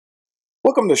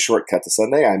Welcome to Shortcut to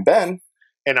Sunday. I'm Ben,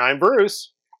 And I'm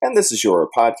Bruce. and this is your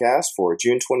podcast for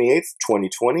June 28th,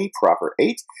 2020, Proper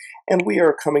 8. And we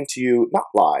are coming to you not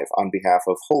live on behalf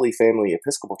of Holy Family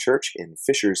Episcopal Church in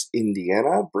Fishers,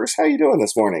 Indiana. Bruce, how you doing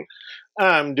this morning?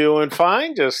 I'm doing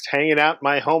fine, just hanging out in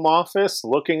my home office,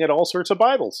 looking at all sorts of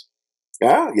Bibles.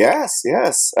 Yes.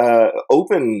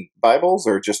 Open Bibles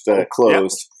or just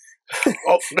closed?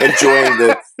 Oh.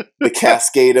 Enjoying the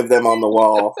cascade of them on the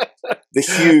wall, the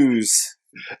hues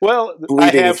Well,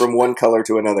 bleeding from one color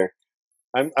to another.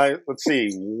 Let's see,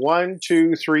 1,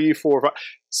 2, 3, 4, 5,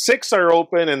 6 are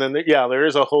open, and then there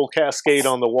is a whole cascade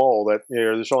on the wall. That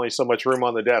there's only so much room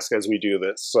on the desk as we do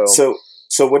this.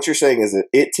 So what you're saying is that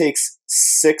it takes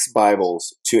 6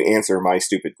 Bibles to answer my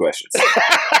stupid questions.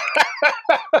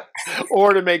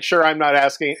 Or to make sure I'm not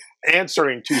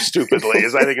answering too stupidly,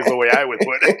 is I think is the way I would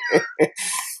put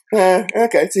it.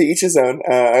 Okay, to each his own.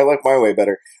 I like my way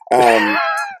better.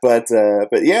 But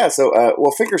yeah. So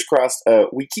fingers crossed.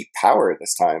 We keep power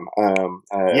this time.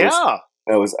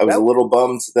 I was a little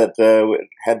bummed that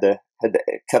had to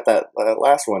cut that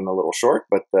last one a little short.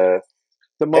 But the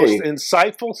most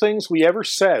insightful things we ever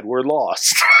said were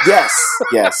lost. Yes,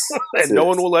 and no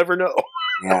one will ever know.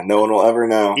 Yeah, no one will ever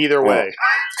know. Either way.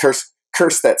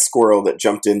 Curse that squirrel that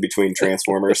jumped in between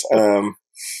Transformers,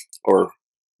 or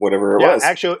whatever it was.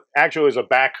 Actually, it was a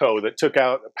backhoe that took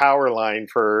out a power line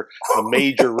for a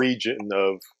major region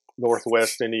of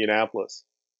Northwest Indianapolis.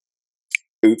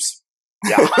 Oops.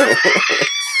 Yeah.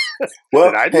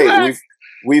 Well,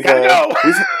 we've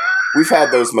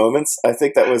had those moments. I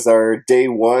think that was our day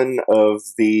one of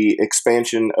the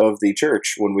expansion of the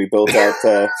church when we built out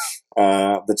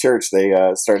the church. They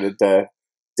started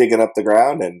digging up the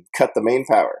ground and cut the main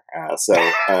power. So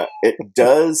it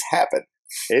does happen.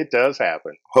 It does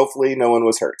happen. Hopefully no one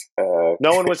was hurt.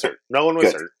 No one was hurt.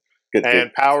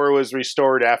 Good. Power was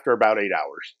restored after about 8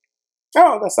 hours.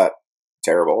 Oh, that's not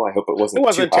terrible. I hope it wasn't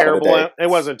too terrible. hot a day. It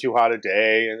wasn't too hot a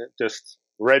day, and it just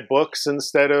read books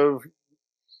instead of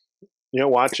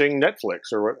watching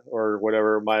Netflix or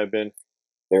whatever it might have been.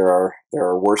 There are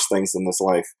worse things in this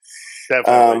life.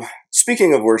 Definitely.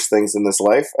 Speaking of worse things in this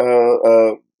life,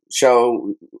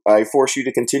 shall I force you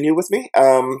to continue with me?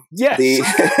 Yes.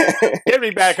 Get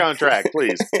me back on track,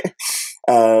 please.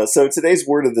 So today's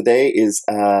word of the day is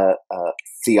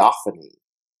theophany.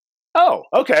 Oh,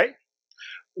 okay.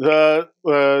 A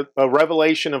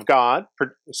revelation of God,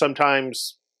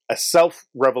 sometimes a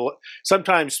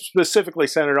sometimes specifically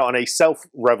centered on a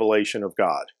self-revelation of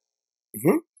God.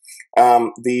 Mm-hmm.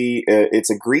 It's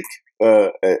a Greek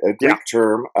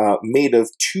term made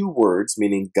of 2 words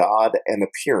meaning God and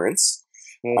appearance.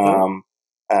 Mm-hmm.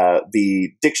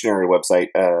 The dictionary website,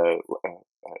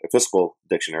 Episcopal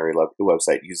Dictionary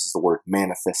website, uses the word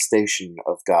manifestation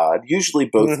of God, usually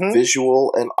both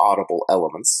visual and audible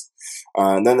elements.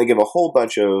 And then they give a whole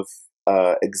bunch of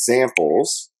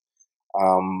examples.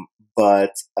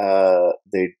 But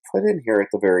they put in here at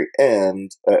the very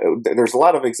end, there's a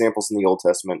lot of examples in the Old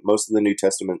Testament. Most of the New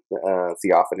Testament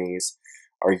theophanies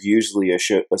are usually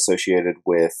associated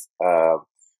with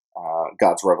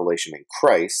God's revelation in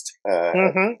Christ,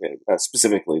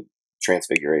 specifically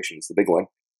Transfiguration is the big one.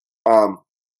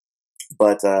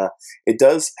 But it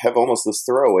does have almost this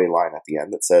throwaway line at the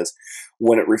end that says,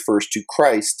 when it refers to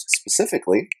Christ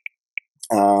specifically,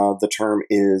 the term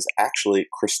is actually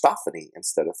Christophany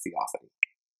instead of theophany.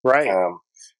 Right.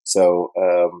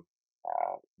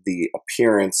 The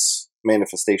appearance,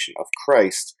 manifestation of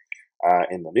Christ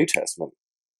in the New Testament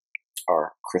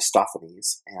are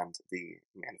Christophanies, and the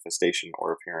manifestation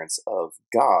or appearance of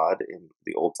God in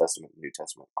the Old Testament and New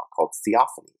Testament are called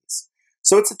theophanies.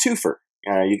 So it's a twofer.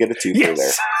 You get a twofer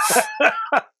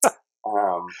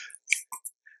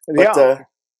there.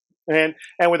 And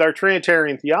with our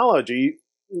Trinitarian theology,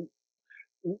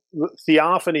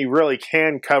 theophany really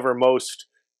can cover most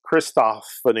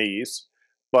Christophanies,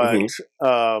 but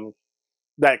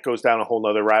that goes down a whole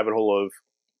nother rabbit hole of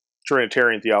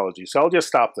Trinitarian theology. So I'll just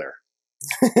stop there.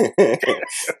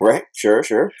 Right, sure.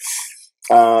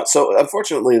 So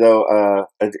unfortunately, though,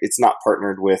 it's not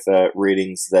partnered with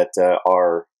readings that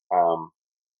are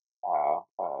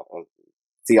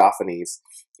theophanies.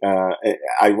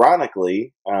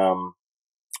 Ironically,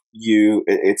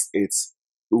 it's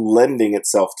lending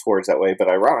itself towards that way. But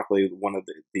ironically, one of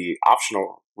the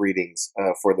optional readings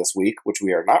for this week, which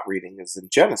we are not reading, is in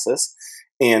Genesis,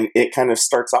 and it kind of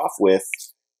starts off with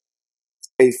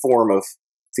a form of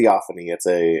theophany. It's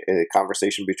a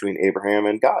conversation between Abraham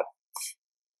and God.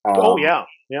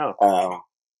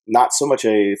 Not so much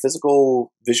a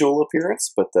physical, visual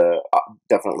appearance, but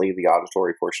definitely the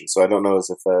auditory portion. So I don't know as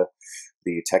if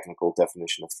the technical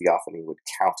definition of theophany would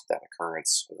count that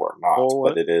occurrence or not,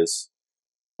 but it is.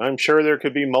 I'm sure there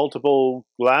could be multiple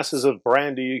glasses of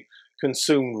brandy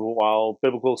consumed while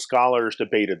biblical scholars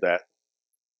debated that.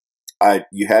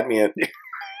 You had me at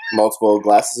multiple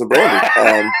glasses of brandy.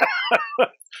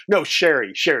 No,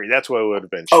 sherry. That's what it would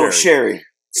have been. Sherry. Oh, sherry.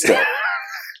 Still.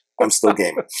 I'm still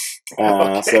game.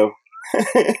 So...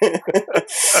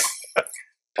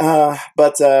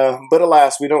 but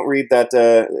alas, we don't read that.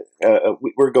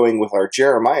 We're going with our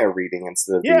Jeremiah reading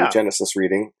instead of the Genesis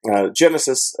reading.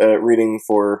 Genesis reading,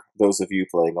 for those of you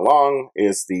playing along,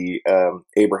 is the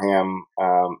Abraham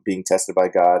being tested by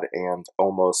God and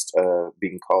almost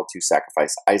being called to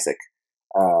sacrifice Isaac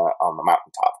on the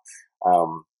mountaintop.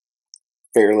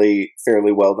 Fairly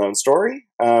well-known story.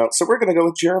 So we're going to go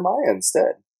with Jeremiah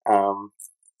instead.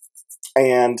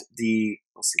 And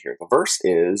let's see here. The verse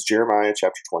is Jeremiah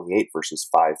chapter 28, verses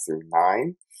 5 through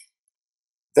 9.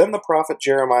 Then the prophet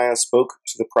Jeremiah spoke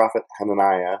to the prophet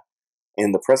Hananiah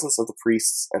in the presence of the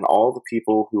priests and all the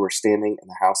people who were standing in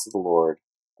the house of the Lord.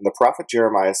 And the prophet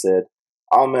Jeremiah said,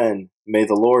 Amen. May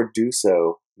the Lord do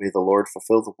so. May the Lord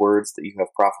fulfill the words that you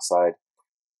have prophesied,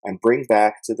 and bring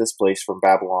back to this place from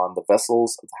Babylon the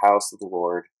vessels of the house of the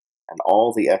Lord and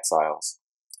all the exiles.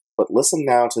 But listen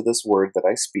now to this word that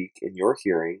I speak in your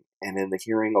hearing and in the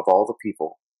hearing of all the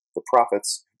people. The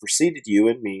prophets who preceded you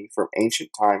and me from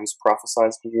ancient times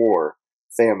prophesied war,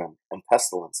 famine, and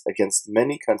pestilence against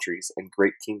many countries and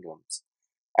great kingdoms.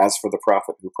 As for the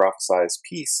prophet who prophesies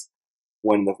peace,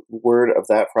 when the word of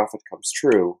that prophet comes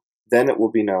true, then it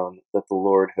will be known that the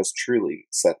Lord has truly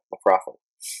sent the prophet.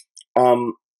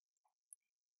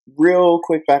 Real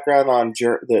quick background on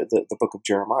the book of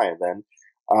Jeremiah then.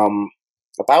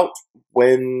 About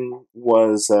when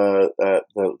was the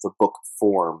book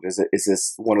formed? Is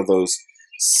this one of those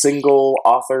single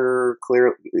author,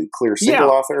 clear single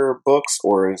author books,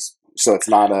 or so it's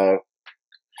not a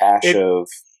hash of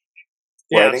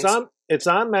writings? It's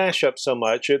not mashup so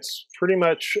much. It's pretty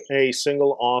much a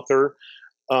single author,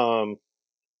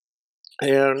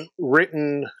 and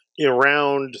written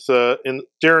around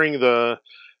during the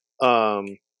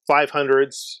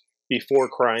 500s before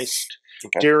Christ.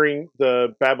 Okay. During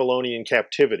the Babylonian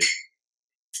captivity.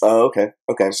 Oh,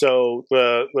 okay. So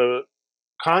the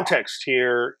context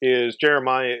here is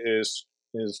Jeremiah is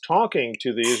talking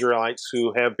to the Israelites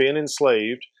who have been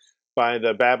enslaved by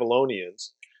the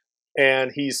Babylonians,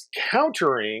 and he's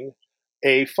countering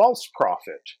a false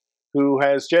prophet who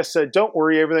has just said, "Don't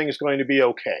worry, everything is going to be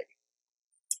okay."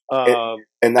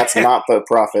 And that's not the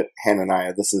prophet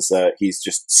Hananiah. This is he's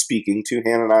just speaking to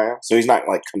Hananiah, so he's not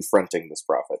like confronting this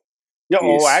prophet. Yeah,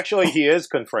 actually, he is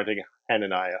confronting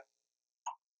Hananiah.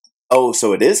 Oh,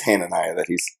 so it is Hananiah that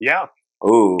he's... Yeah.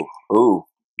 Oh,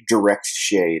 direct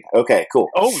shade. Okay, cool.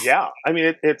 Oh, yeah. I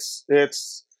mean, it's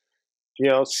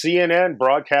CNN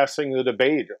broadcasting the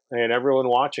debate and everyone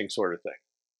watching sort of thing.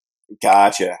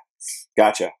 Gotcha.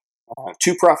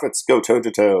 Two prophets go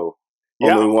toe-to-toe.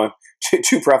 Only one.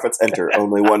 Two prophets enter.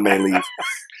 Only one may leave.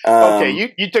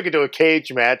 Okay, you took it to a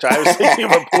cage match. I was thinking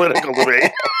of a political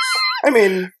debate. I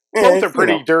mean... Both are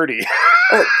pretty dirty.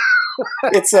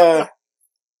 It's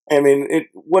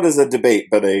what is a debate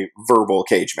but a verbal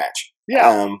cage match?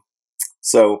 Yeah.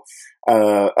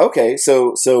 Okay.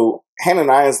 So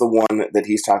Hananiah is the one that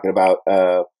he's talking about.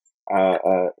 It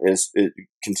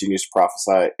continues to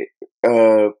prophesy.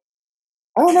 I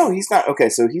don't know. He's not okay.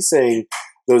 So he's saying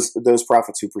those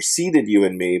prophets who preceded you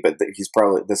and me, but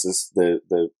this is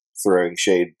the throwing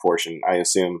shade portion. I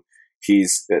assume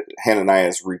Hananiah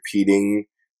is repeating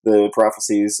the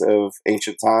prophecies of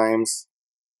ancient times?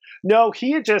 No,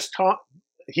 he had just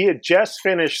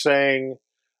finished saying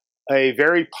a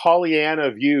very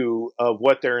Pollyanna view of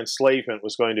what their enslavement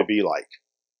was going to be like.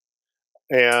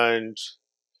 And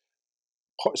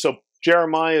so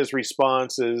Jeremiah's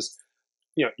response is,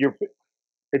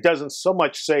 it doesn't so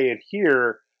much say it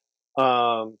here,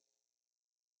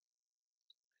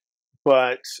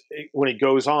 but when he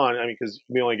goes on, because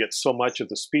we only get so much of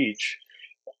the speech,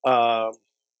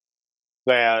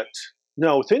 that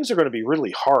no, things are going to be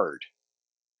really hard.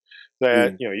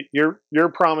 That you're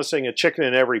promising a chicken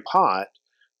in every pot,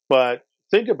 but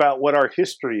think about what our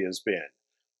history has been,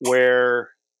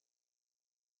 where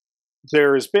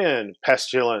there has been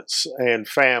pestilence and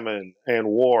famine and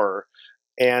war,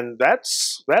 and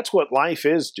that's what life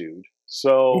is, dude.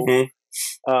 So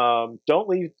don't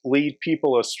lead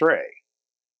people astray.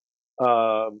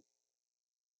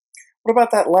 What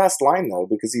about that last line, though?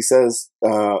 Because he says,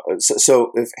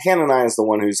 so if Hananiah is the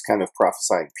one who's kind of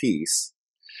prophesying peace.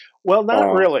 Well,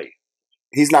 not really.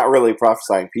 He's not really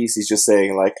prophesying peace. He's just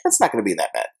saying, like, it's not going to be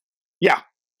that bad. Yeah.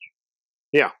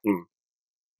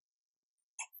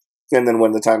 And then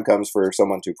when the time comes for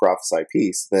someone to prophesy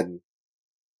peace, then,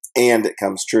 and it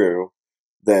comes true,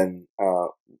 then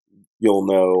you'll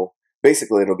know.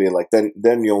 Basically, it'll be like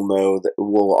then you'll know that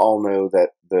we'll all know that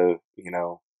the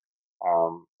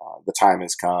the time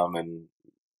has come, and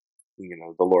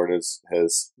the Lord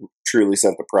has truly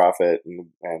sent the prophet,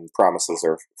 and promises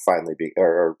are finally being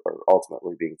are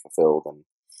ultimately being fulfilled,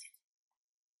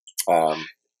 and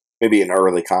maybe an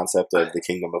early concept of the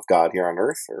kingdom of God here on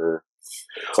earth, or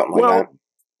something like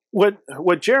that.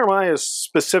 What Jeremiah is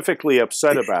specifically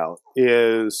upset about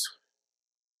is,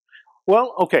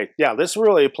 well, okay, yeah, this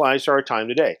really applies to our time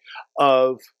today,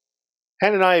 of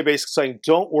Hananiah basically saying,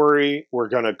 don't worry, we're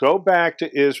going to go back to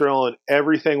Israel and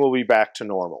everything will be back to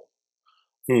normal.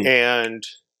 And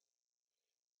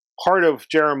part of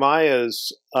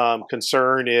Jeremiah's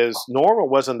concern is normal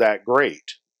wasn't that great.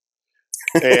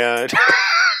 And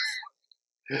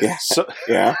yeah. So,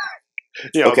 yeah.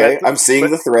 Okay, I'm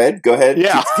seeing the thread. Go ahead.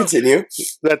 Yeah. Continue.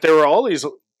 That there were all these,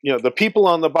 the people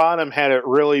on the bottom had it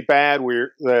really bad.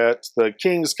 That the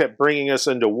kings kept bringing us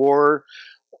into war.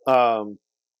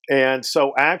 And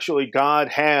so actually God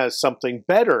has something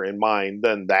better in mind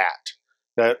than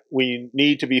that we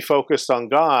need to be focused on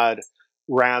God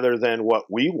rather than what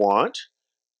we want,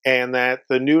 and that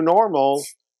the new normal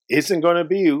isn't going to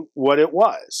be what it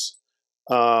was.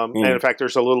 And in fact,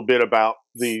 there's a little bit about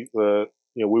the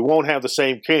we won't have the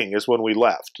same king as when we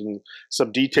left, and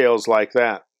some details like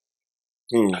that.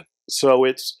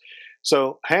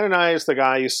 So Hananiah is the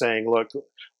guy who's saying, look,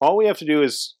 all we have to do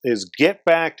is get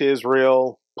back to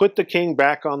Israel, put the king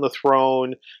back on the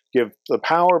throne, give the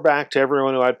power back to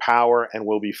everyone who had power, and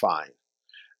we'll be fine.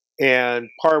 And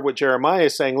part of what Jeremiah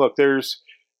is saying, look, there's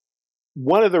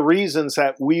one of the reasons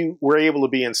that we were able to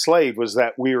be enslaved was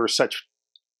that we were such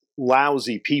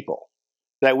lousy people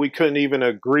that we couldn't even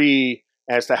agree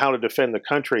as to how to defend the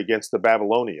country against the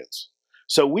Babylonians.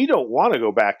 So we don't want to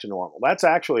go back to normal. That's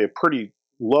actually a pretty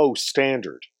low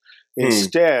standard.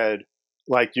 Instead,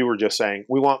 like you were just saying,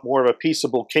 we want more of a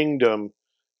peaceable kingdom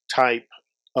type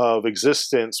of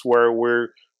existence where we're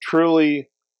truly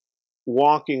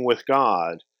walking with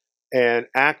God and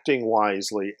acting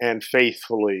wisely and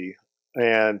faithfully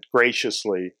and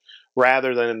graciously,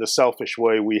 rather than in the selfish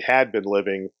way we had been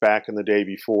living back in the day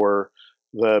before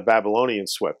the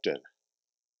Babylonians swept in.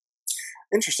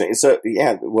 Interesting. So,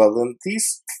 yeah, well, then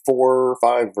these 4 or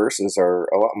 5 verses are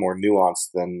a lot more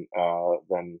nuanced than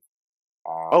than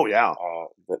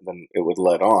it would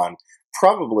let on.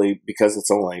 Probably because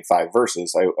it's only 5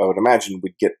 verses, I would imagine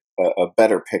we'd get a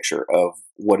better picture of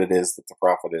what it is that the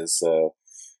prophet is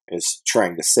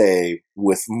trying to say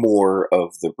with more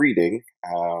of the reading.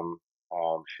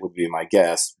 Would be my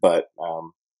guess, but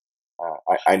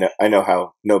I know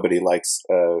how nobody likes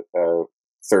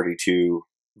 32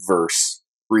 verse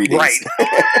readings.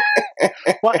 Right.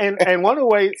 Well, and one of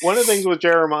the things with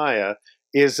Jeremiah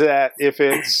is that if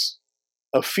it's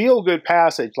a feel good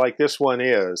passage like this one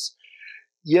is,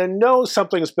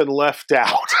 something's been left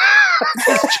out.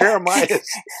 Jeremiah is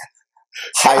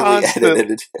highly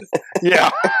edited. Yeah.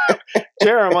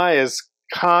 Jeremiah is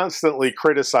constantly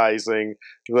criticizing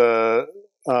the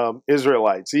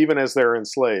Israelites, even as they're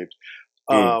enslaved.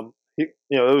 It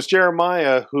was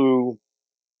Jeremiah who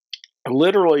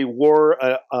literally wore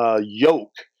a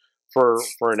yoke for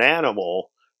an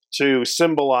animal to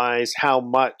symbolize how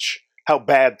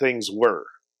bad things were.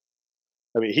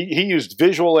 I mean, he used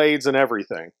visual aids and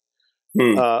everything.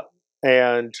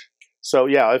 And so,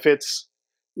 yeah, if it's,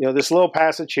 this little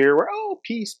passage here where,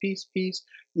 peace, peace, peace,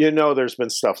 there's been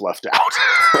stuff left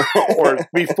out. Or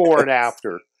before and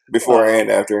after. Before and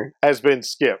after. Has been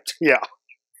skipped, yeah.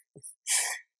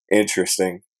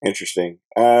 Interesting. We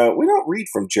don't read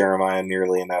from Jeremiah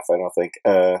nearly enough, I don't think.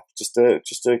 Just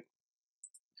a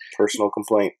personal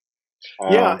complaint.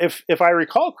 Yeah, if I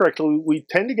recall correctly, we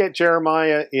tend to get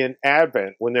Jeremiah in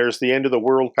Advent when there's the end of the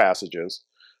world passages,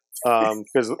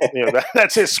 because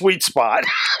that's his sweet spot.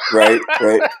 Right.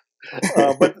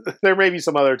 But there may be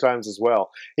some other times as well.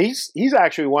 He's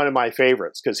actually one of my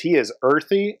favorites because he is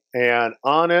earthy and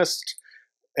honest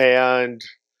and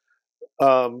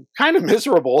kind of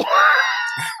miserable.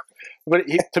 But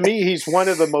to me, he's one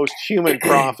of the most human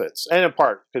prophets, and in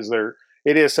part because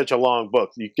it is such a long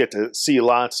book. You get to see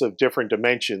lots of different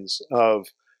dimensions of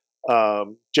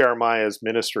Jeremiah's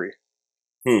ministry.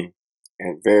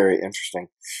 And very interesting.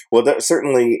 Well, that's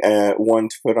certainly one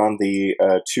to put on the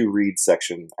to read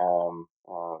section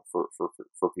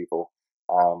for people.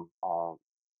 A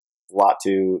lot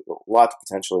to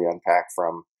potentially unpack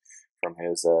from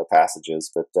his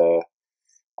passages, but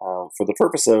for the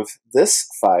purpose of this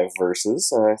 5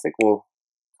 verses, I think we'll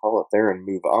call it there and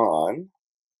move on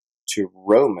to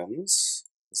Romans.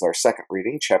 This is our second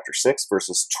reading, chapter 6,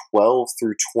 verses 12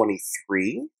 through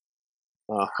 23.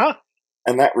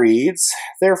 And that reads,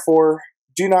 "Therefore,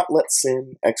 do not let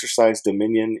sin exercise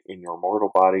dominion in your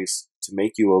mortal bodies to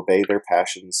make you obey their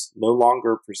passions. No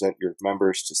longer present your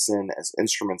members to sin as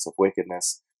instruments of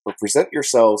wickedness, but present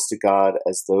yourselves to God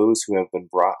as those who have been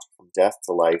brought from death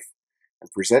to life,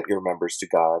 and present your members to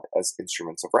God as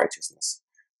instruments of righteousness.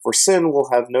 For sin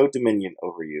will have no dominion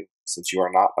over you, since you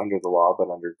are not under the law but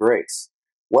under grace.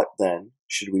 What then?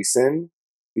 Should we sin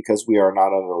because we are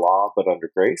not under law but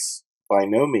under grace? By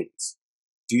no means.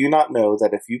 Do you not know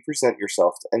that if you present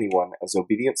yourself to anyone as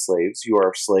obedient slaves, you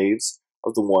are slaves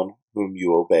of the one whom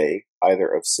you obey,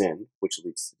 either of sin, which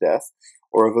leads to death,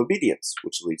 or of obedience,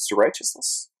 which leads to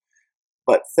righteousness?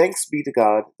 But thanks be to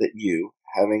God that you,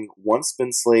 having once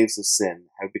been slaves of sin,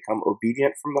 have become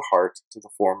obedient from the heart to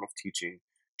the form of teaching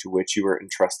to which you were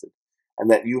entrusted, and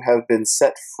that you have been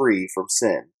set free from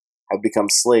sin, have become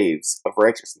slaves of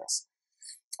righteousness.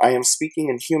 I am speaking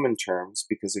in human terms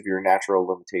because of your natural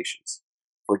limitations.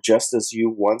 For just as you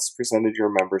once presented your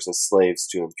members as slaves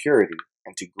to impurity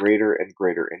and to greater and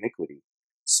greater iniquity,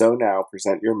 so now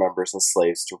present your members as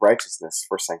slaves to righteousness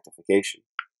for sanctification.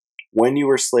 When you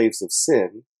were slaves of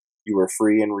sin, you were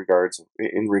free in regard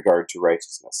to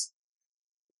righteousness.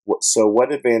 So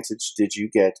what advantage did you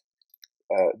then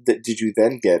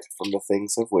get from the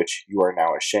things of which you are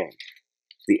now ashamed?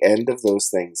 The end of those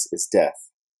things is death.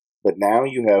 But now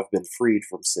you have been freed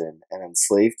from sin and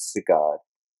enslaved to God.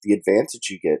 The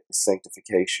advantage you get is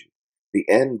sanctification. The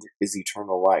end is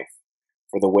eternal life.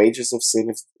 For the wages of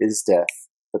sin is death,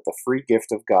 but the free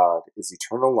gift of God is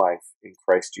eternal life in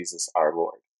Christ Jesus our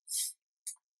Lord."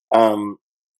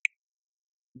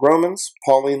 Romans,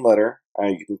 Pauline letter.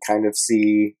 You can kind of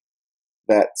see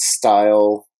that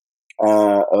style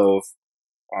of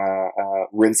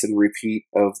rinse and repeat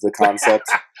of the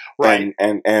concept. Right.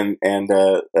 And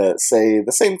say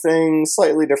the same thing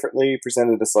slightly differently,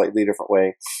 presented a slightly different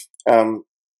way.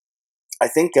 I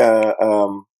think I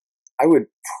would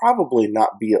probably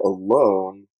not be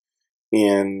alone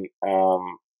in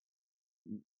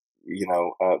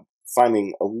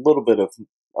finding a little bit of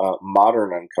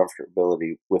modern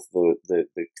uncomfortability with the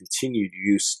continued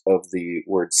use of the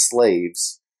word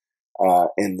slaves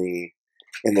in the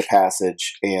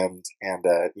passage, and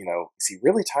is he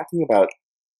really talking about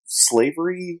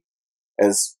slavery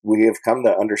as we have come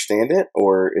to understand it,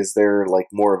 or is there like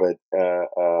more of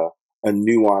a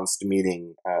nuanced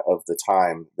meaning of the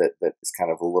time that is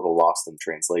kind of a little lost in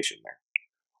translation there?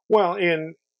 Well,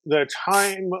 in the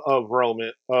time of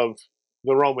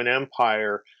the Roman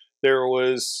Empire, there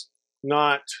was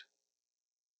not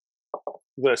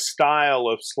the style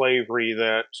of slavery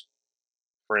that,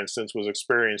 for instance, was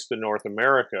experienced in North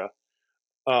America.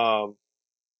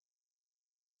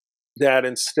 That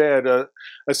instead, a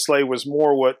slave was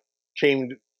more what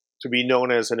came to be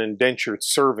known as an indentured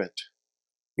servant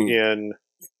in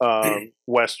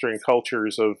Western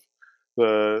cultures of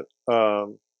the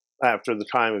after the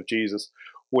time of Jesus,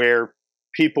 where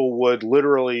people would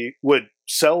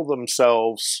sell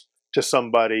themselves to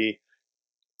somebody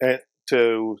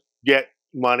to get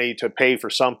money to pay for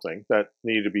something that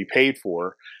needed to be paid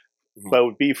for, but it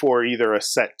would be for either a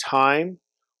set time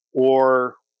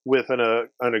or with an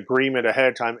agreement ahead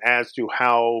of time as to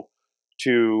how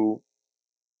to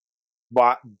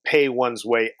pay one's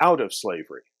way out of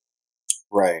slavery.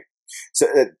 Right. So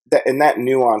that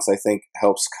nuance, I think,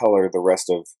 helps color the rest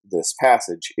of this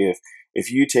passage.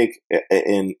 If you take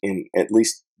in at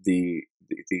least the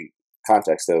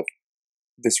context of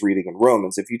this reading in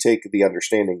Romans, if you take the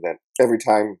understanding that every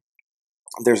time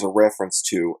there's a reference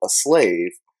to a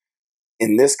slave,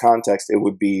 in this context, it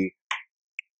would be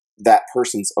that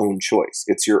person's own choice.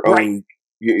 It's your own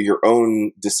your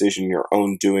own decision, your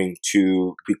own doing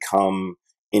to become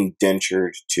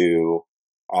indentured to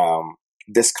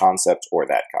this concept or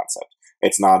that concept.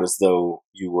 It's not as though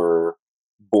you were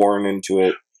born into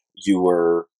it. You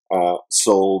were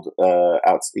sold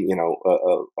out,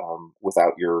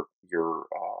 without your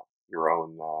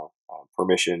own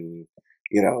permission.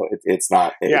 It's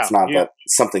not. It's not that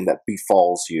something that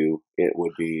befalls you. It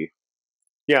would be.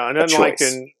 Yeah, and unlike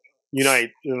in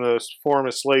the form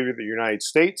of slavery that the United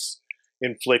States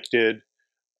inflicted,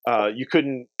 you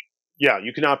could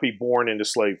not be born into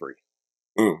slavery.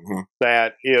 Mm-hmm.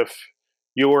 That if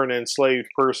you were an enslaved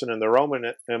person in the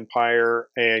Roman Empire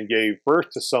and gave birth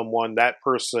to someone, that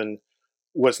person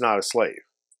was not a slave.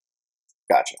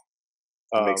 Gotcha.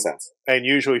 That makes sense. And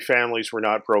usually families were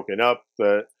not broken up.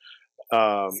 That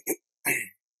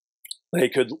they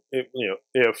could,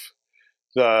 if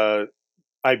the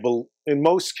in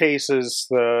most cases,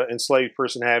 the enslaved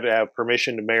person had to have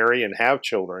permission to marry and have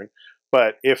children.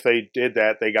 But if they did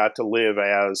that, they got to live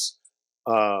as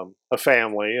a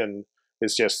family, and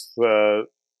it's just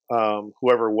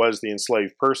whoever was the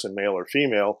enslaved person, male or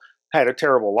female, had a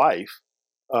terrible life,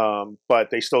 but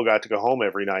they still got to go home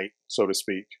every night, so to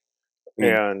speak.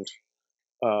 And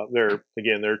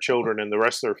their children and the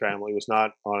rest of their family was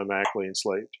not automatically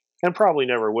enslaved, and probably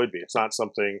never would be. It's not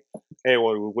something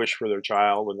anyone would wish for their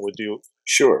child and would do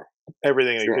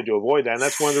everything they could to avoid that. And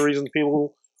that's one of the reasons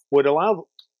people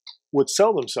would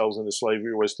sell themselves into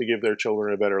slavery, was to give their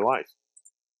children a better life.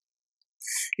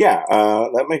 Yeah,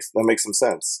 that makes some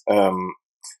sense.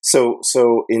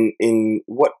 So in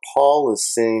what Paul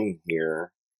is saying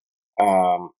here,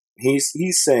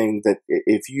 he's saying that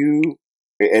if you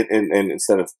and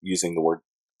instead of using the word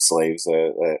slaves,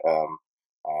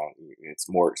 it's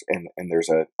more, and there's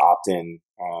an opt-in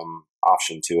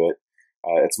option to it.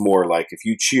 It's more like if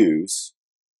you choose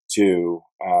to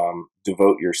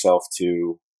devote yourself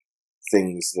to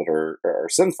things that are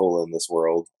sinful in this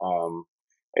world,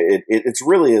 it's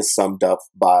really is summed up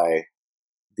by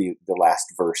the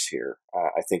last verse here.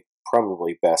 I think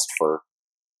probably best for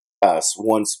us,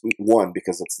 one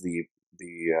because it's the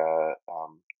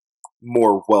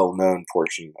more well-known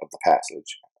portion of the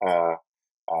passage.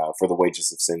 For the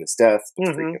wages of sin is death, but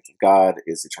the free gift of God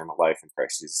is eternal life in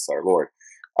Christ Jesus our Lord.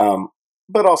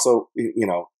 But also,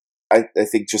 I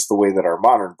think just the way that our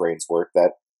modern brains work,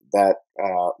 that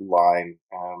line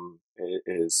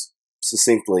is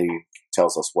succinctly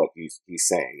tells us what he's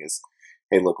saying is,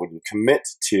 hey, look, when you commit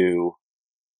to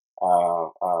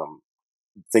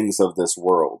things of this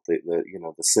world,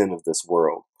 the sin of this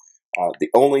world, the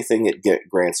only thing it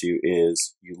grants you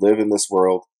is you live in this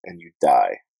world and you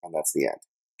die, and that's the end.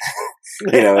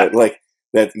 Like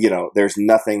that. There's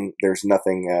nothing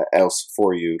else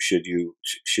for you should you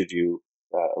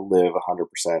live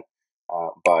 100%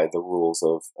 by the rules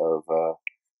of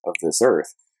this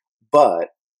earth. But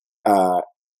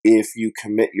if you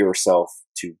commit yourself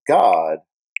to God,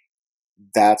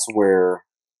 that's where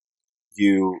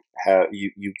you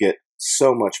get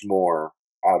so much more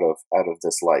out of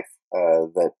this life.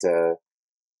 That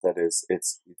is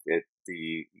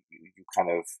you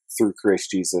kind of, through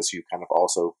Christ Jesus, you kind of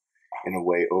also in a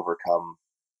way overcome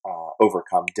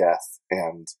death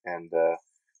and the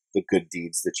good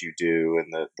deeds that you do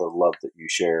and the love that you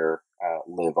share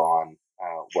live on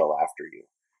well after you.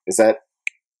 Is that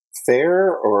fair,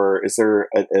 or is there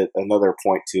another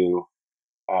point to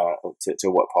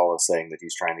what Paul is saying that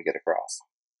he's trying to get across?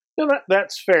 No,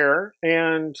 that's fair,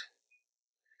 and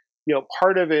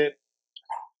part of it,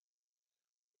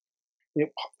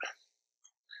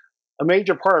 a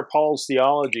major part of Paul's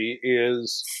theology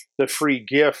is the free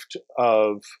gift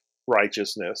of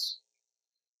righteousness.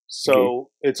 So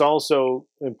it's also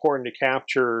important to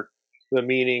capture the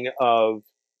meaning of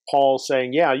Paul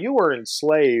saying, yeah, you were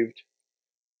enslaved,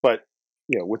 but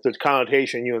with the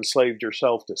connotation, you enslaved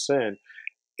yourself to sin.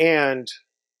 And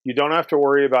you don't have to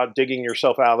worry about digging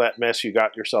yourself out of that mess you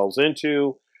got yourselves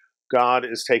into. God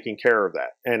is taking care of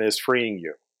that and is freeing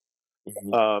you.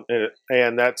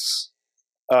 And that's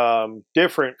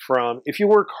different from, if you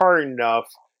work hard enough,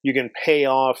 you can pay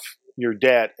off your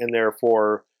debt and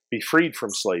therefore be freed from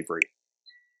slavery.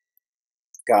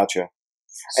 Gotcha.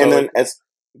 So and then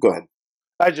go ahead.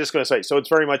 I was just going to say, so it's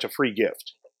very much a free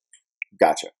gift.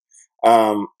 Gotcha.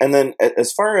 And then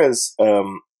as far as,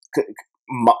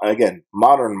 again,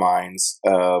 modern minds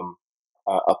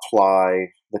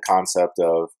apply the concept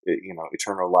of,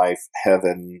 eternal life,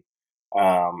 heaven,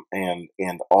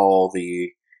 and all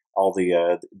the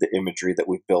imagery that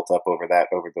we've built up over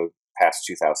the past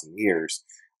 2,000 years.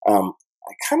 I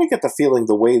kind of get the feeling,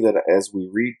 the way that as we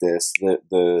read this,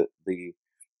 the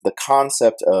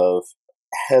concept of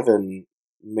heaven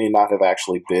may not have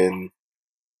actually been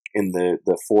in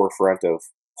the forefront of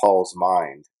Paul's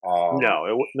mind. No,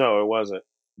 it wasn't.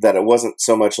 That it wasn't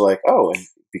so much like, oh, and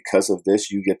because of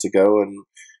this, you get to go and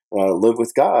live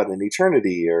with God in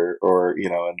eternity, or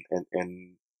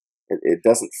and it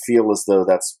doesn't feel as though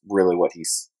that's really what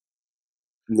he's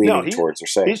leaning towards or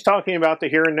saying. He's talking about the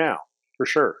here and now, for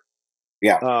sure.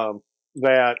 Yeah. And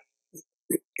that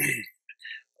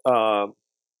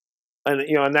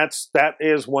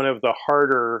is one of the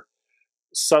harder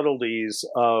subtleties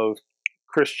of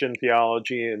Christian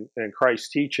theology and Christ's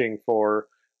teaching for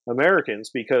Americans,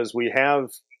 because we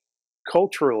have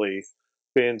culturally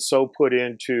been so put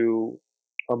into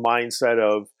a mindset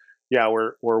of,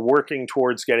 we're working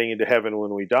towards getting into heaven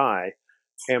when we die.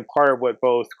 And part of what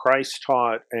both Christ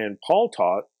taught and Paul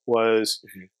taught was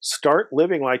start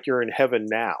living like you're in heaven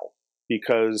now,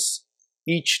 because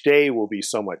each day will be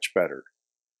so much better.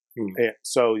 And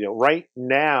so, right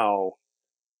now,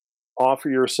 offer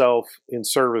yourself in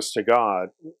service to God.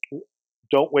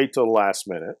 Don't wait till the last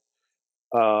minute,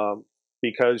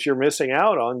 because you're missing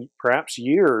out on perhaps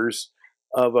years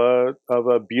of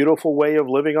a beautiful way of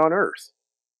living on earth.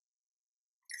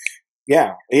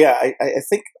 Yeah. I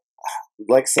think,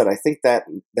 like I said, I think that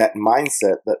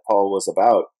mindset that Paul was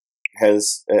about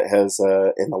has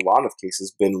in a lot of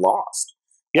cases been lost.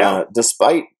 Yeah.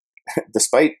 Despite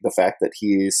the fact that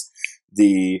he's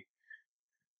the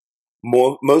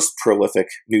most prolific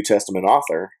New Testament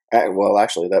author. Well,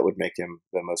 actually, that would make him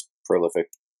the most prolific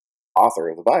author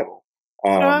of the Bible.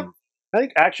 I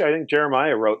think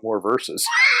Jeremiah wrote more verses.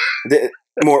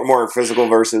 More physical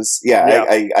verses. Yeah.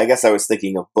 I guess I was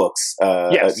thinking of books.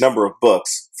 Yes. A number of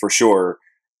books for sure.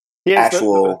 He has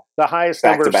the highest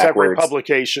number of separate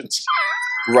publications.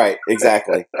 Right.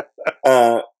 Exactly.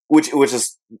 Which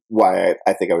is why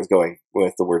I think I was going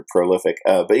with the word prolific.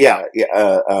 But yeah.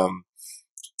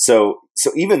 So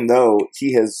even though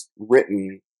he has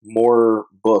written more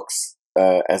books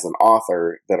as an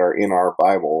author that are in our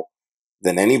Bible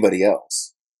than anybody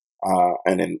else,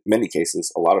 and in many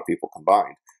cases, a lot of people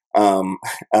combined, I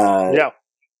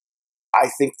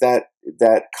think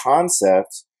that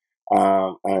concept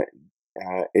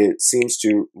it seems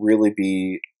to really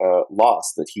be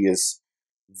lost. That he is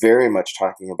very much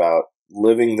talking about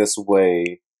living this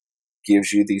way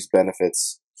gives you these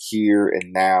benefits here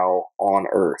and now on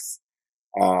earth.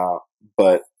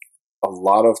 But a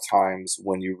lot of times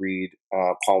when you read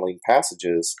Pauline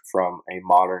passages from a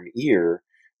modern ear,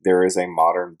 there is a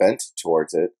modern bent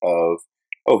towards it of,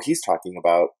 oh, he's talking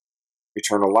about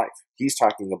eternal life. He's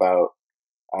talking about,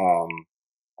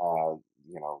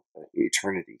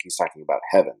 eternity. He's talking about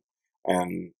heaven.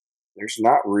 And there's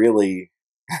not really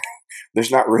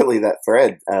that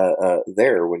thread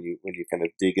there when you kind of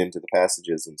dig into the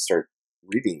passages and start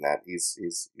reading that.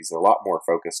 He's a lot more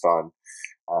focused on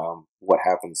what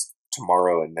happens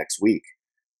tomorrow and next week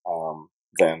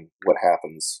than what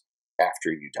happens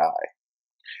after you die.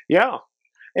 Yeah,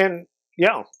 and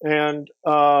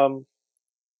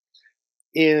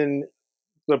in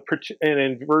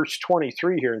verse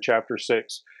 23 here in chapter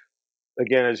 6,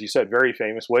 again, as you said, very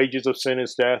famous. Wages of sin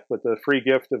is death, but the free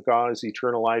gift of God is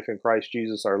eternal life in Christ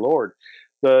Jesus our Lord.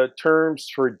 The terms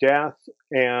for death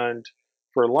and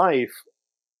for life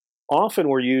often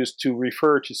were used to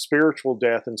refer to spiritual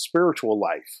death and spiritual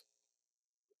life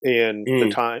in the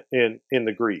time in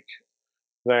the Greek.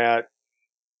 That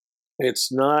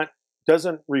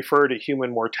doesn't refer to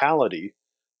human mortality,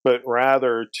 but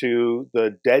rather to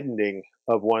the deadening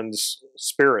of one's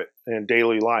spirit and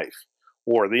daily life,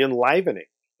 or the enlivening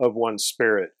of one's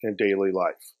spirit and daily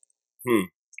life.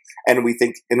 And we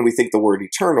think the word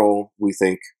eternal, we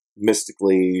think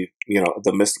mystically,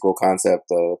 the mystical concept,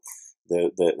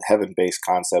 the heaven-based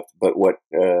concept. But what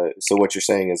you're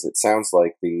saying is, it sounds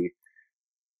like the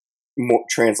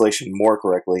translation more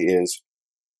correctly is,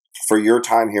 for your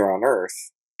time here on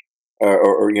earth,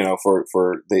 or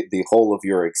for the whole of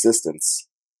your existence,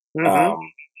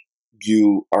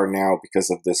 you are now, because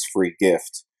of this free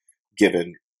gift,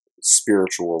 given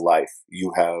spiritual life.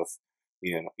 You have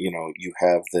you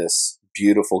have this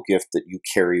beautiful gift that you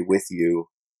carry with you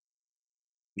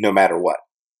no matter what.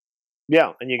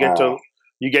 Yeah, and you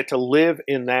get to live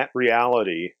in that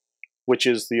reality, which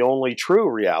is the only true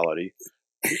reality.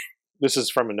 This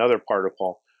is from another part of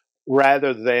Paul,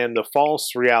 rather than the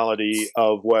false reality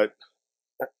of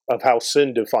how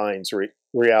sin defines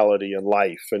reality and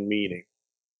life and meaning.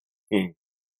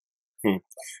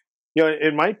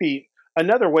 It might be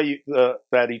another way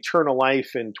that eternal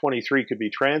life in 23 could be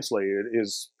translated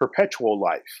is perpetual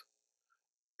life.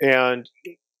 And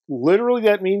literally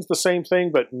that means the same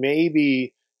thing, but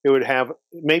maybe it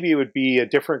would be a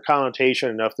different connotation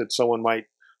enough that someone might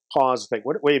pause and think,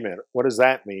 wait a minute, what does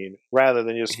that mean? Rather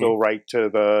than just go right to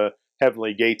the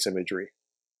heavenly gates imagery.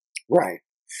 Right.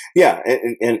 Yeah.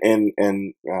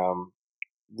 And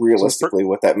realistically,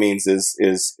 what that means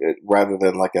is rather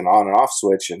than like an on and off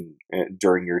switch and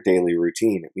during your daily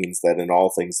routine, it means that in all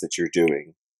things that you're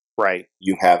doing, right,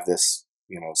 you have this,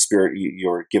 spirit.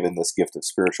 You're given this gift of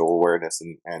spiritual awareness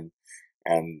and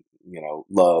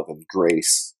love and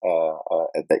grace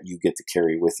that you get to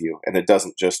carry with you, and it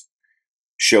doesn't just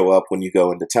show up when you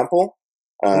go into temple.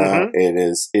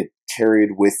 It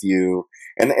carried with you,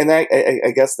 and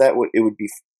I guess it would be,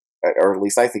 or at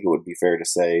least I think it would be fair to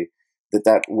say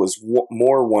that was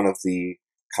more one of the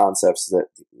concepts that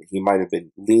he might have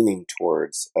been leaning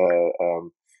towards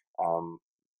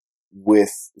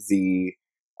with the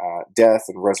death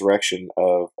and resurrection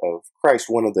of Christ.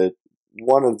 One of the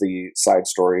one of the side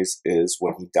stories is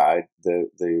when he died,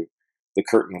 the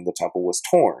curtain in the temple was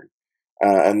torn,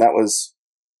 and that was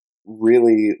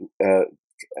really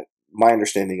my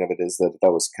understanding of it is that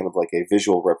that was kind of like a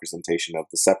visual representation of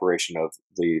the separation of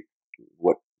the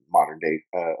what modern day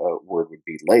word would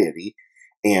be laity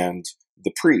and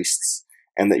the priests,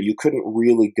 and that you couldn't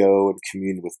really go and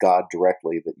commune with God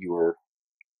directly. That you were,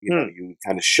 you know, you would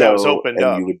kind of show, and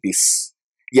up. you would be,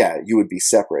 you would be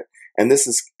separate. And this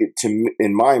is,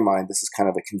 in my mind, this is kind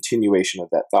of a continuation of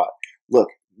that thought. Look,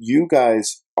 you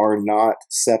guys are not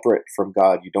separate from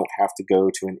God. You don't have to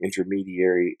go to an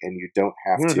intermediary, and you don't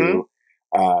have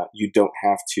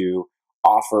to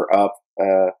offer up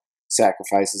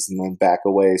sacrifices and then back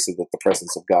away so that the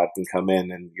presence of God can come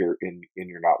in, and you're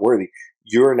not worthy.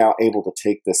 You're now able to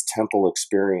take this temple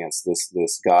experience,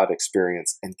 this God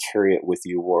experience, and carry it with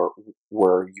you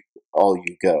where all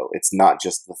you go. It's not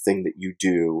just the thing that you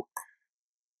do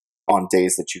on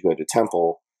days that you go to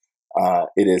temple.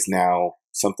 It is now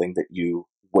something that you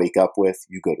wake up with,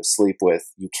 you go to sleep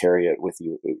with, you carry it with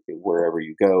you wherever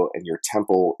you go, and your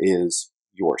temple is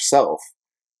yourself,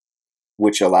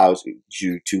 which allows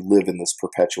you to live in this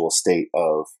perpetual state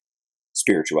of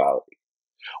spirituality.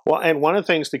 Well, and one of the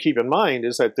things to keep in mind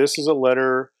is that this is a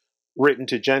letter written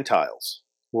to Gentiles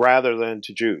rather than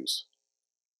to Jews.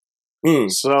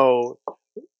 So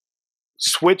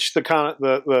switch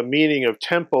the meaning of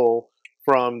temple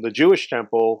from the Jewish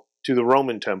temple to the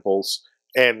Roman temples,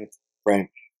 and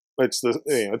it's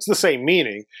the same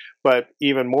meaning, but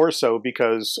even more so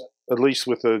because at least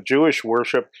with the Jewish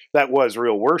worship, that was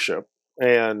real worship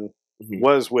and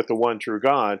was with the one true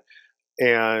God.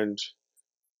 And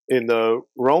in the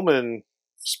Roman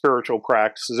spiritual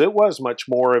practices, it was much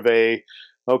more of a,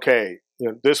 okay,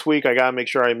 this week I got to make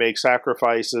sure I make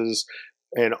sacrifices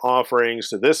and offerings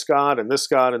to this God and this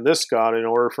God and this God in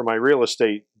order for my real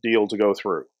estate deal to go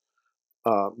through.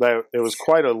 That it was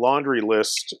quite a laundry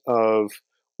list of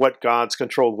what gods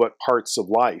controlled what parts of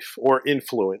life or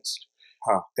influenced.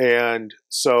 And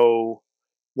so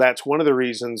that's one of the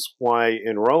reasons why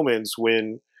in Romans,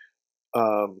 when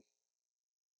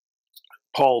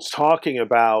Paul's talking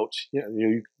about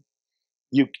you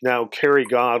now carry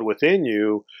God within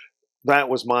you, that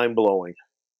was mind blowing.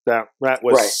 That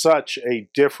was such a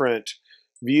different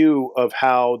view of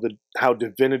how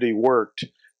divinity worked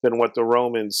than what the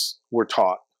Romans were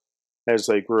taught as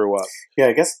they grew up. Yeah,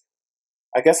 I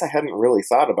guess I hadn't really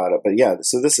thought about it, but yeah.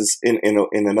 So this is in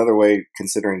another way,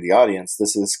 considering the audience,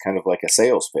 this is kind of like a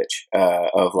sales pitch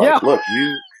of like, look,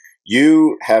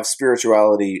 you have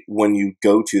spirituality when you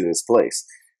go to this place.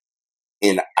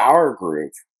 In our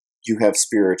group, you have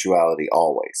spirituality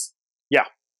always. Yeah,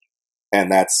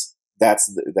 and that's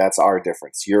our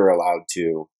difference. You're allowed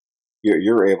to,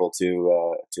 you're able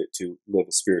to live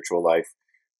a spiritual life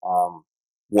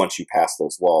once you pass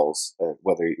those walls,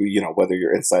 whether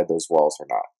you're inside those walls or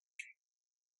not.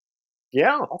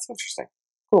 Yeah, that's interesting.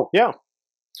 Cool. Yeah,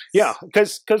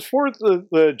 because for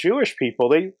the Jewish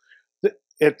people,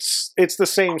 it's the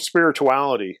same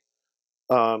spirituality.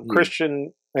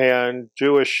 Christian and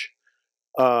Jewish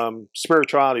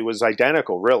spirituality was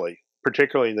identical, really,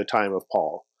 particularly in the time of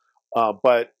Paul.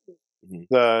 But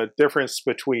the difference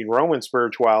between Roman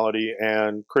spirituality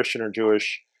and Christian or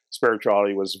Jewish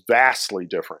spirituality was vastly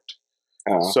different.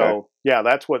 So, yeah,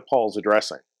 that's what Paul's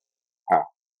addressing.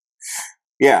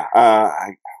 Yeah,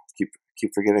 I keep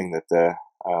forgetting that the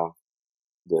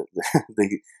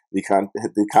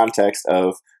context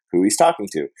of who he's talking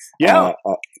to. Yeah,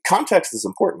 context is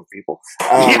important, people.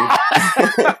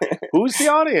 Who's the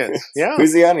audience? Yeah,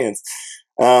 who's the audience?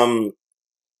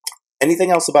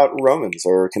 Anything else about Romans,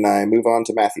 or can I move on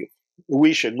to Matthew?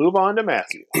 We should move on to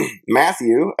Matthew.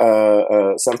 Matthew,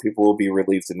 some people will be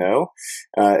relieved to know,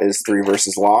 is 3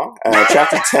 verses long.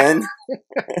 Chapter 10,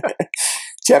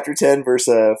 chapter 10, verse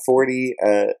 40,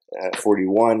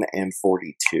 41, and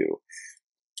 42.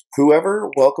 Whoever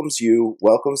welcomes you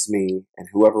welcomes me, and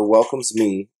whoever welcomes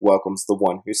me welcomes the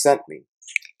one who sent me.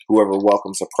 Whoever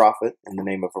welcomes a prophet in the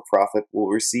name of a prophet will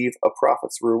receive a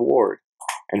prophet's reward,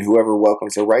 and whoever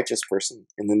welcomes a righteous person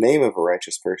in the name of a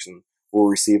righteous person will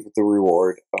receive the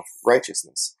reward of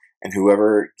righteousness. And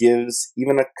whoever gives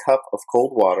even a cup of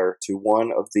cold water to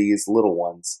one of these little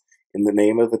ones in the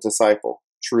name of a disciple,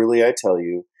 truly I tell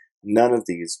you, none of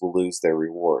these will lose their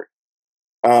reward.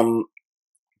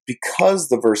 Because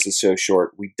the verse is so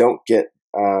short, we don't get,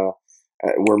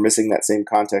 we're missing that same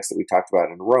context that we talked about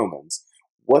in Romans.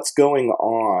 What's going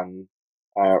on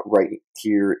right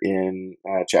here in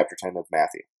chapter 10 of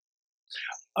Matthew?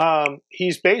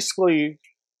 He's basically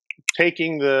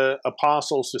taking the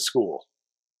apostles to school.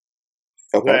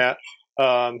 Okay. That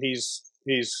he's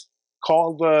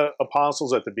called the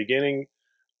apostles at the beginning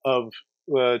of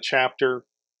the chapter,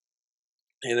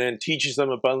 and then teaches them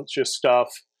a bunch of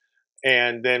stuff,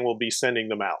 and then we'll be sending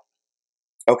them out.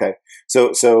 Okay,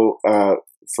 so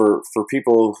for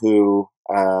people who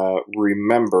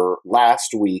remember,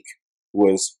 last week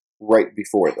was right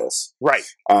before this, right?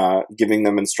 Giving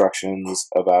them instructions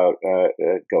about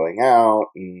going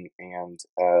out and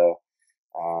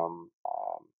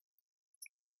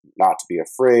not to be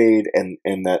afraid, and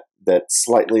that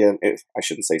slightly, I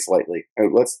shouldn't say slightly,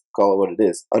 let's call it what it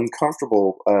is,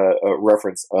 uncomfortable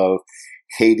reference of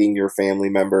hating your family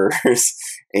members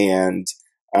and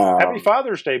Happy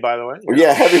Father's Day, by the way.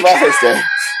 Yeah, Happy Father's Day.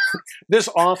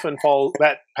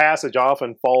 That passage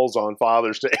often falls on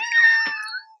Father's Day.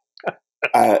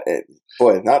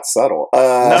 Boy, not subtle.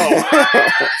 No.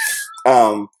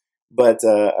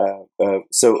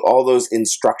 So all those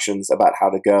instructions about how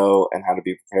to go and how to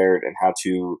be prepared and how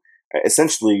to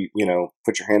essentially,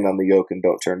 put your hand on the yoke and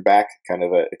don't turn back, kind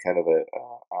of a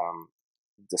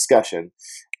discussion,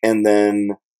 and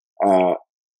then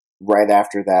right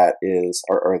after that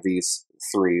are these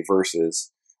 3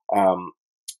 verses.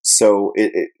 So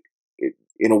it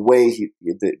in a way,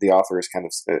 the author is kind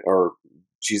of, or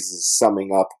Jesus is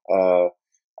summing up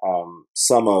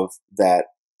some of that,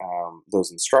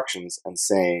 those instructions, and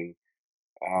saying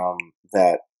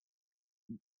that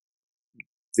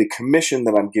the commission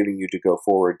that I'm giving you to go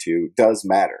forward to does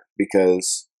matter,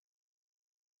 because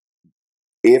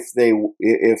if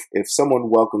someone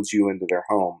welcomes you into their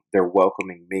home, they're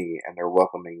welcoming me and they're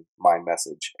welcoming my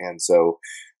message. And so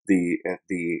the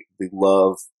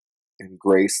love and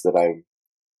grace that I'm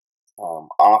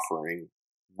offering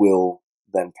will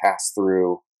then pass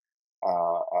through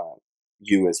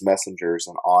you as messengers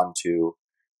and on to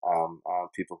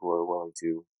people who are willing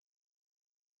to,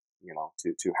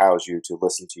 to house you, to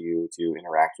listen to you, to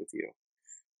interact with you.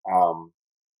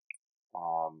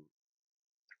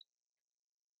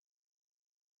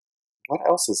 What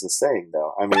else is this saying,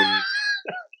 though? I mean,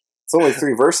 it's only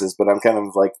 3 verses, but I'm kind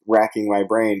of like racking my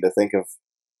brain to think of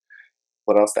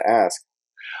what else to ask.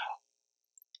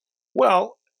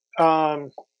 Well,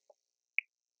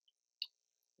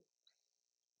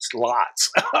 it's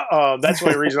lots. That's the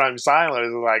only reason I'm silent,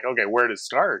 is like, okay, where to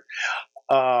start?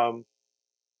 By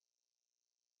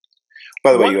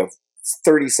the way, you have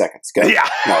 30 seconds. Go. Yeah.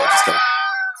 No, just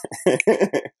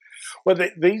kidding. Well,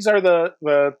 these are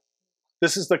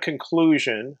this is the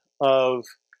conclusion of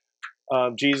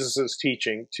Jesus'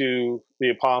 teaching to the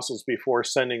apostles before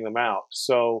sending them out.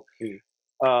 So it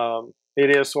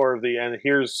is sort of and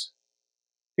here's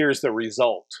the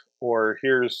result, or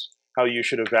here's how you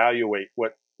should evaluate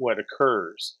what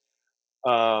occurs.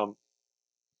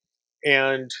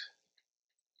 And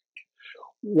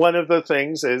one of the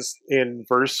things is in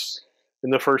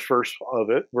the first verse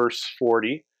of it, verse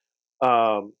 40,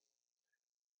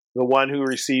 the one who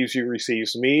receives you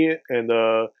receives me, and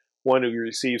the one who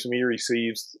receives me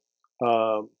receives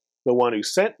the one who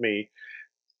sent me,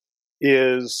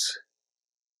 is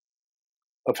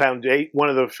one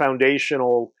of the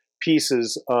foundational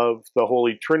pieces of the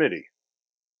Holy Trinity,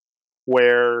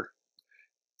 where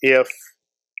if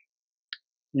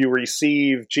you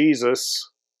receive Jesus,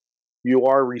 you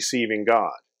are receiving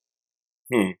God.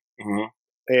 Mm-hmm.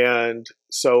 And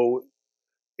so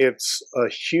it's a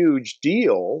huge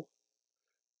deal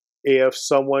if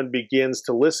someone begins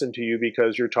to listen to you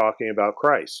because you're talking about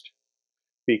Christ,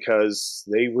 because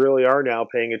they really are now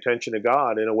paying attention to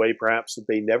God in a way perhaps that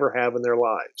they never have in their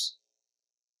lives.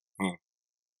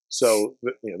 So,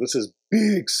 this is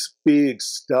big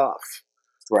stuff.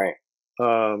 Right.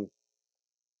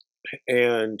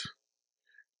 And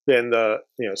then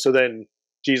so then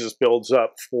Jesus builds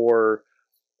up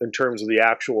in terms of the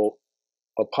actual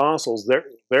apostles,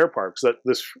 their part. So that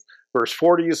this verse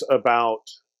 40 is about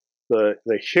the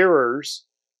hearers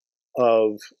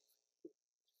of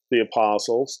the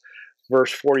apostles.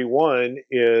 Verse 41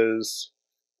 is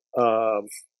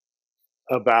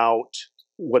about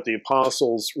what the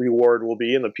apostles' reward will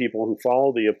be, and the people who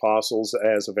follow the apostles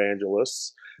as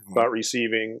evangelists, about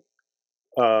receiving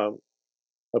a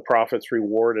prophet's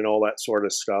reward and all that sort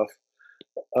of stuff.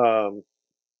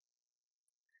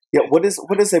 Yeah, what is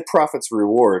a prophet's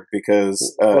reward?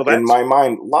 Because in my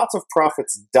mind, lots of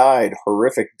prophets died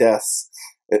horrific deaths.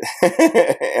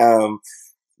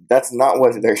 That's not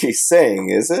what he's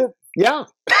saying, is it? Yeah.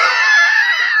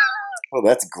 Oh,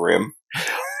 that's grim.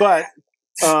 But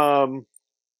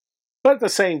at the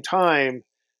same time,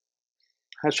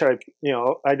 how should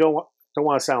I don't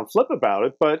want to sound flip about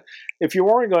it, but if you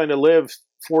weren't going to live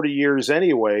 40 years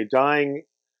anyway, dying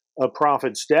a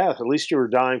prophet's death, at least you were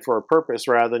dying for a purpose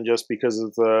rather than just because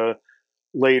of the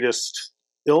latest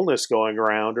illness going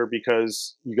around, or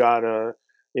because you got a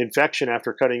infection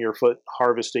after cutting your foot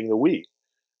harvesting the wheat.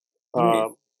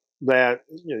 Mm. That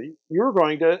you're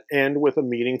going to end with a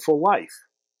meaningful life,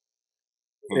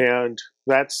 and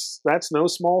that's no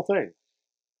small thing.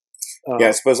 Yeah,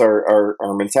 I suppose our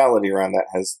mentality around that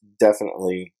has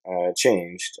definitely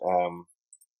changed,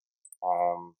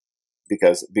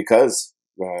 because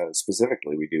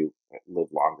specifically we do live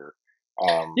longer.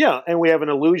 Yeah, and we have an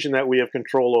illusion that we have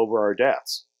control over our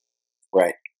deaths.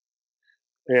 Right.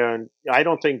 And I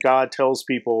don't think God tells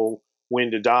people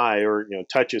when to die, or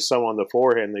touches some on the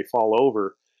forehead and they fall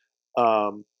over.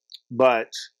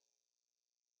 But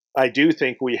I do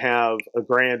think we have a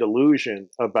grand illusion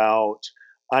about,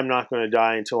 I'm not going to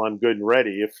die until I'm good and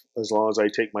ready, as long as I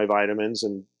take my vitamins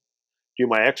and do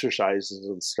my exercises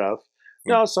and stuff.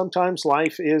 Mm. No, sometimes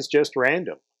life is just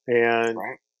random, and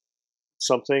Right.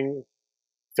 something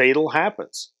fatal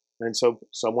happens, and so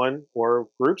someone or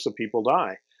groups of people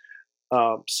die.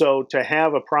 So to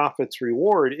have a prophet's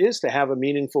reward is to have a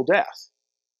meaningful death.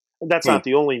 And that's not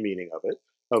the only meaning of it,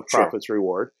 of prophet's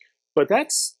reward, but that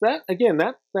is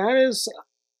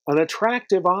an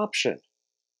attractive option.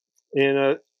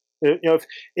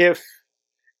 If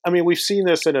I mean, we've seen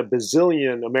this in a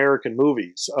bazillion American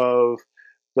movies of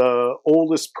the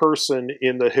oldest person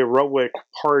in the heroic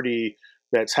party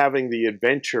that's having the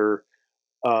adventure,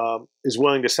 is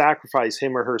willing to sacrifice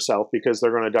him or herself because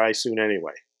they're going to die soon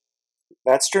anyway.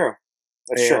 That's true.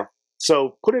 That's true.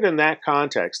 So put it in that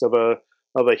context of a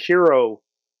hero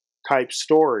type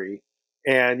story,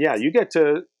 and yeah, you get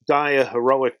to die a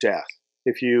heroic death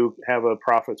if you have a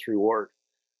prophet's reward.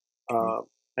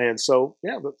 And so,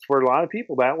 yeah, for a lot of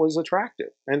people, that was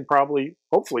attractive, and probably,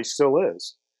 hopefully, still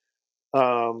is.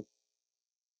 And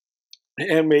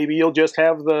maybe you'll just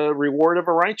have the reward of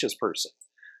a righteous person,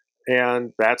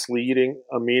 and that's leading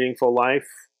a meaningful life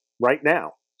right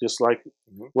now, just like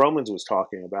Romans was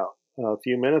talking about a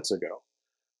few minutes ago.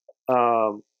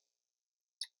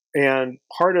 And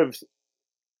part of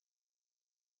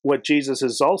what Jesus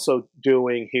is also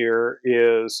doing here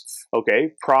is,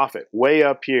 okay, prophet, way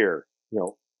up here,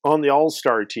 on the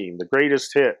all-star team, the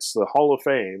greatest hits, the Hall of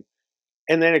Fame.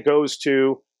 And then it goes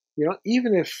to,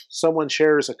 even if someone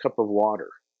shares a cup of water,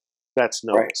 that's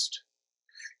noticed. Right.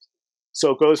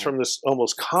 So it goes from this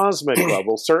almost cosmic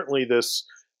level, certainly this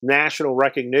national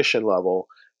recognition level,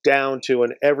 down to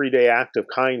an everyday act of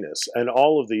kindness. And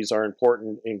all of these are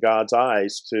important in God's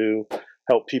eyes to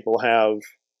help people have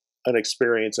an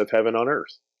experience of heaven on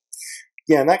earth.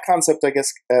 Yeah, and that concept, I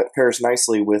guess, pairs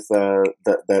nicely with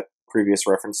that previous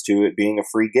reference to it being a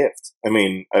free gift. I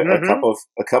mean, a cup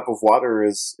of water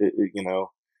is not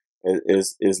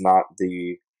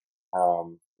the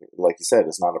like you said,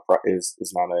 is not a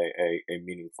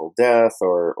meaningful death,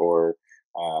 or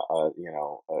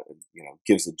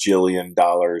gives $1 jillion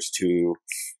to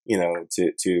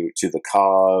the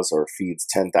cause, or feeds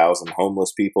 10,000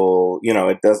 homeless people.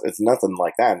 It's nothing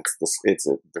like that. It's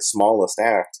the smallest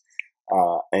act,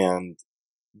 and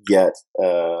yet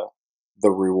the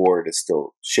reward is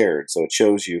still shared. So it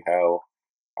shows you how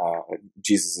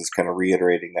Jesus is kind of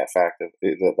reiterating that fact of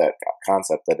that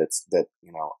concept that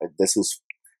this is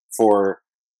for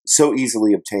so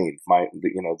easily obtained.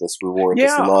 This reward,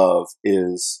 this love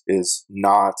is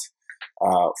not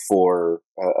for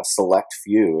a select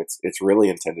few. It's really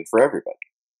intended for everybody,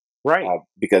 right?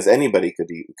 Because anybody could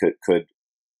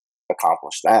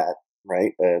accomplish that,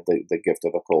 right? The gift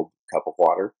of a cold cup of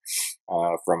water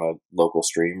from a local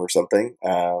stream or something.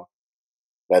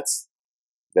 It's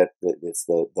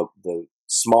the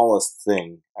smallest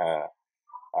thing.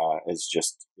 Is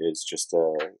just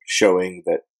showing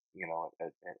that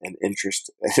an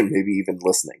interest and maybe even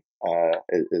listening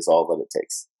is all that it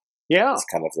takes. Yeah, it's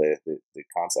kind of the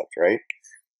concept, right?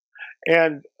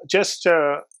 And just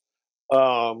to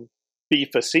be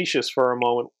facetious for a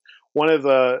moment, one of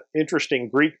the interesting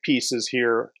Greek pieces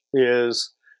here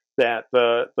is that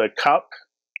the cup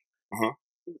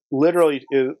literally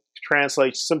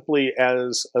translates simply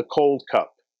as a cold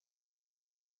cup,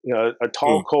 a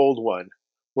tall, cold one,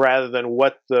 rather than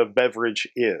what the beverage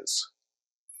is.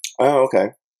 Oh,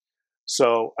 okay.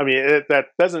 So, I mean,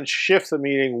 that doesn't shift the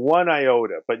meaning one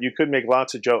iota, but you could make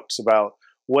lots of jokes about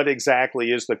what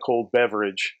exactly is the cold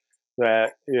beverage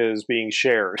that is being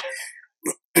shared.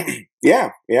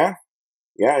 Yeah.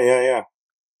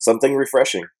 Something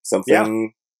refreshing,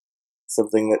 something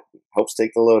that helps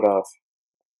take the load off.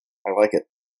 I like it.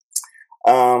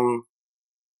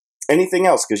 Anything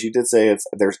else? Because you did say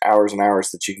there's hours and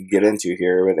hours that you can get into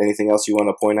here, but anything else you want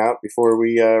to point out before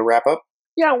we wrap up?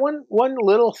 Yeah, one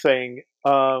little thing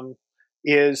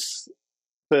is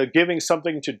the giving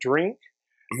something to drink.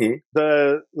 Mm-hmm.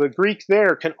 The Greek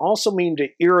there can also mean to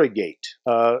irrigate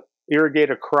a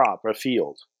crop, a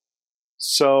field.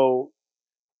 So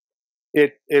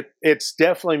it's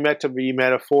definitely meant to be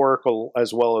metaphorical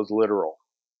as well as literal.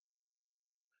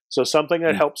 So something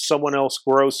that helps someone else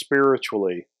grow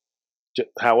spiritually,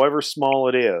 however small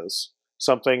it is,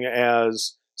 something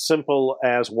as simple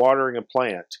as watering a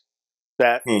plant,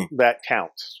 that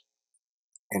counts.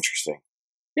 Interesting.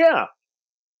 Yeah.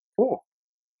 Cool.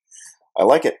 I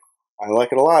like it. I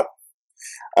like it a lot.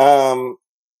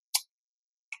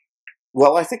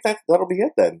 Well, I think that'll be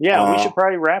it then. Yeah, we should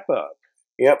probably wrap up.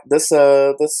 Yep. This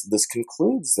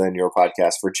concludes then your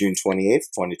podcast for June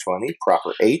 28th, 2020,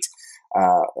 Proper 8.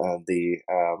 The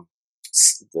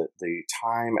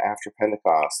time after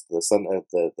Pentecost,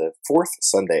 the fourth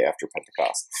Sunday after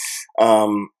Pentecost,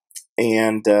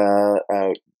 and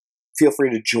feel free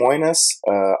to join us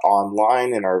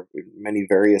online in our many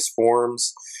various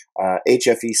forums.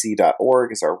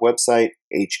 HFEC.org is our website.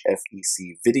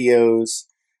 HFEC Videos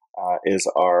is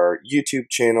our YouTube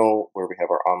channel where we have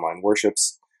our online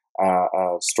worships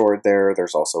stored there.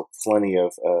 There's also plenty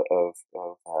of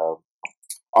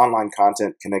online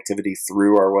content connectivity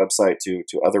through our website to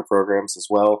other programs as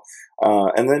well.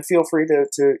 And then feel free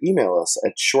to email us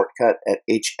at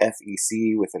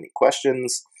shortcut@hfec with any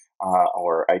questions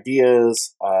or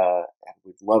ideas. And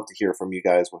we'd love to hear from you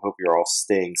guys. We hope you're all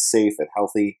staying safe and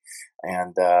healthy.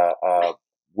 And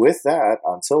with that,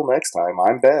 until next time,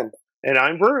 I'm Ben. And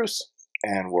I'm Bruce.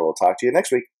 And we'll talk to you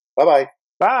next week. Bye-bye.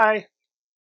 Bye.